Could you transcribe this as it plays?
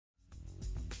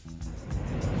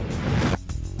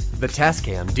The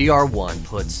Tascam DR1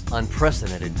 puts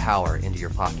unprecedented power into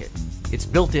your pocket. Its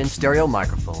built-in stereo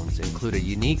microphones include a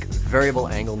unique variable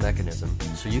angle mechanism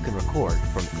so you can record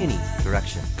from any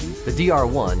direction. The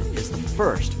DR1 is the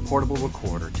first portable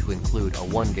recorder to include a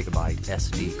 1GB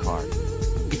SD card.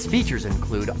 Its features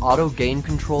include auto gain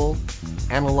control,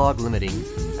 analog limiting,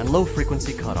 and low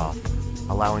frequency cutoff,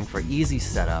 allowing for easy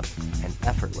setup and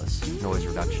effortless noise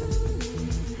reduction.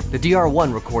 The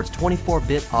DR1 records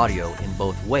 24-bit audio in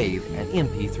both WAV and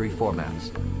MP3 formats.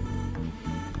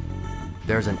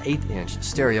 There's an 8-inch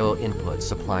stereo input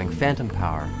supplying phantom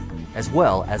power, as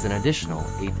well as an additional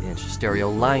 8-inch stereo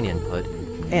line input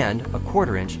and a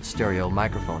 1/4-inch stereo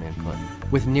microphone input,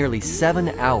 with nearly 7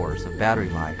 hours of battery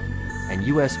life and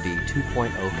USB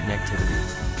 2.0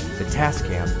 connectivity. The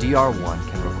Tascam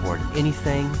DR1 can record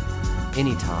anything,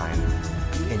 anytime,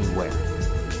 anywhere.